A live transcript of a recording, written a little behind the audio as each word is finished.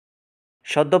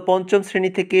সদ্য পঞ্চম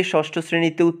শ্রেণী থেকে ষষ্ঠ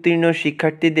শ্রেণীতে উত্তীর্ণ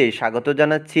শিক্ষার্থীদের স্বাগত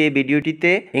জানাচ্ছি এই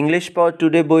ভিডিওটিতে। ইংলিশ পাওয়ার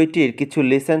টুডে বইটির কিছু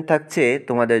লেসন থাকছে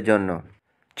তোমাদের জন্য।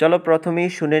 চলো প্রথমেই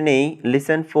শুনে নেই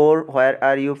listen 4 where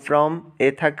are you from a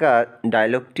থাকা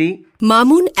ডায়লগটি।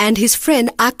 Mamun and his friend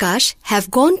Akash have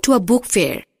gone to a book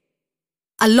fair.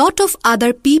 A lot of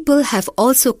other people have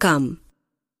also come.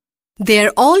 They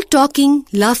are all talking,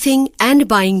 laughing and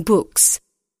buying books.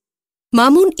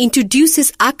 Mamun introduces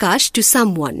Akash to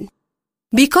someone.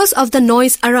 Because of the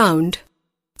noise around,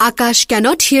 Akash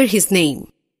cannot hear his name.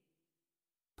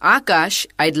 Akash,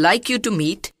 I'd like you to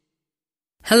meet.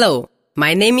 Hello,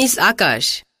 my name is Akash.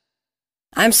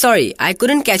 I'm sorry, I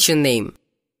couldn't catch your name.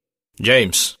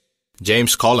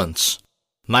 James Collins.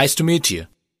 Nice to meet you.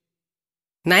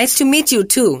 Nice to meet you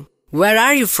too. Where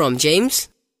are you from, James?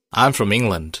 I'm from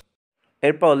England.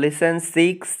 এরপর listen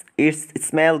 6 it's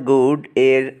smell good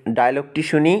এর ডায়লগটি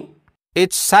শুনি।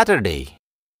 It's Saturday.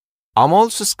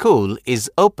 Amol's school is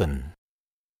open.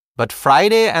 But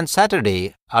Friday and Saturday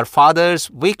are Father's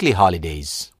weekly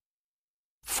holidays.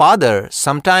 Father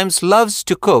sometimes loves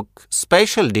to cook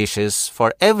special dishes for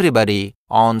everybody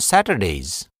on Saturdays.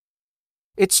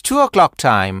 It's 2 o'clock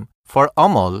time for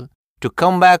Amol to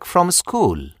come back from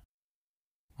school.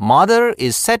 Mother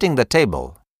is setting the table.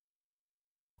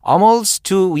 Amol's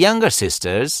 2 younger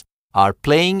sisters are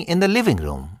playing in the living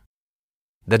room.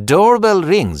 The doorbell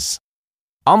rings.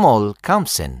 Amol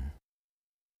comes in.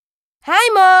 Hi,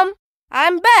 Mom.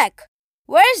 I'm back.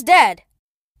 Where's Dad?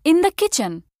 In the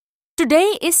kitchen. Today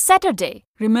is Saturday,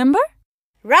 remember?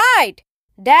 Right.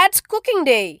 Dad's cooking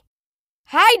day.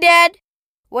 Hi, Dad.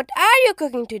 What are you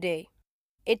cooking today?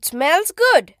 It smells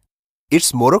good.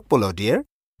 It's morok polo, dear.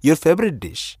 Your favorite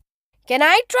dish. Can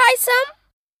I try some?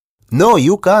 No,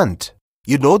 you can't.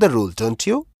 You know the rule, don't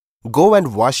you? Go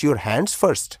and wash your hands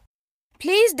first.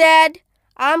 Please, Dad.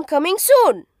 I'm coming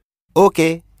soon.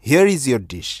 Okay, here is your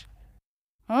dish.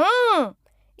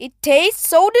 It tastes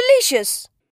so delicious.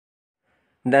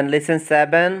 Then listen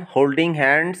 7 holding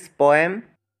hands poem.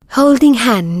 Holding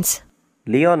hands.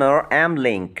 Leonor M.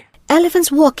 Link.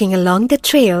 Elephants walking along the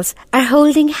trails are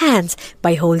holding hands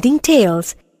by holding tails.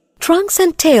 Trunks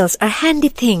and tails are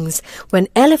handy things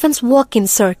when elephants walk in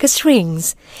circus rings.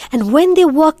 And when they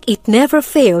walk, it never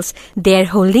fails. They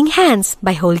are holding hands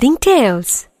by holding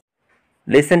tails.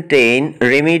 Listen 10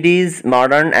 remedies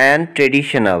modern and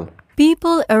traditional.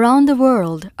 People around the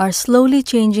world are slowly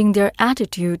changing their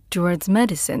attitude towards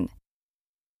medicine.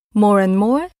 More and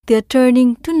more, they are turning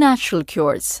to natural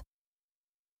cures.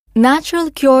 Natural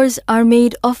cures are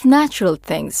made of natural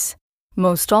things,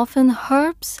 most often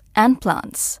herbs and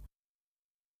plants.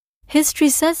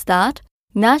 History says that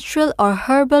natural or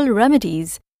herbal remedies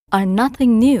are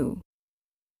nothing new.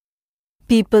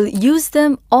 People use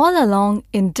them all along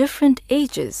in different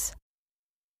ages.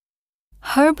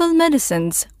 Herbal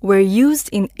medicines were used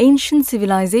in ancient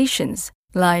civilizations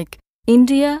like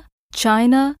India,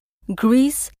 China,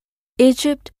 Greece,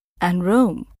 Egypt, and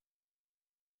Rome.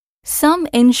 Some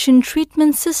ancient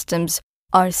treatment systems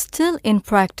are still in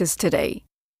practice today.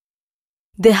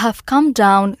 They have come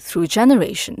down through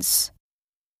generations.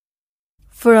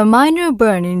 For a minor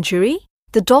burn injury,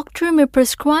 the doctor may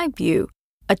prescribe you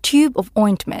a tube of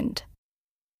ointment.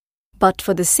 But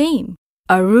for the same,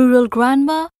 a rural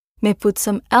grandma may put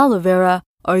some aloe vera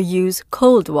or use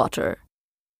cold water.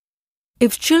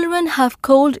 If children have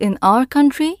cold in our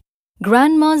country,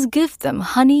 grandmas give them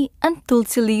honey and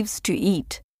tulsi leaves to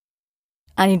eat.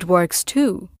 And it works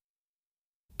too.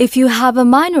 If you have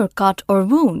a minor cut or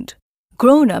wound,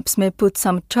 grown-ups may put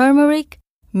some turmeric,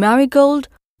 marigold,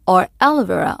 or aloe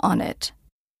vera on it.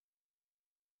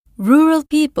 Rural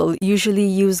people usually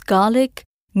use garlic,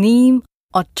 neem,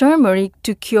 or turmeric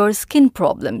to cure skin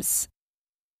problems.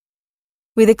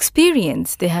 With experience,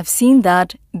 they have seen that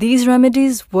these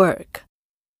remedies work.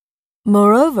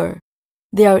 Moreover,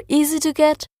 they are easy to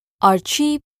get, are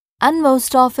cheap, and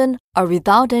most often are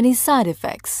without any side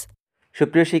effects.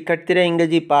 সুপ্রিয় শিক্ষার্থীরা,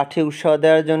 ইংরেজি পাঠে উৎসাহ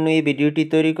দেওয়ার জন্য এই ভিডিওটি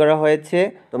তৈরি করা হয়েছে।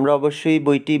 তোমরা অবশ্যই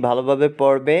বইটি ভালোভাবে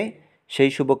পড়বে সেই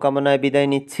শুভকামনায় বিদায়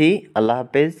নিচ্ছি। আল্লাহ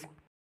হাফেজ।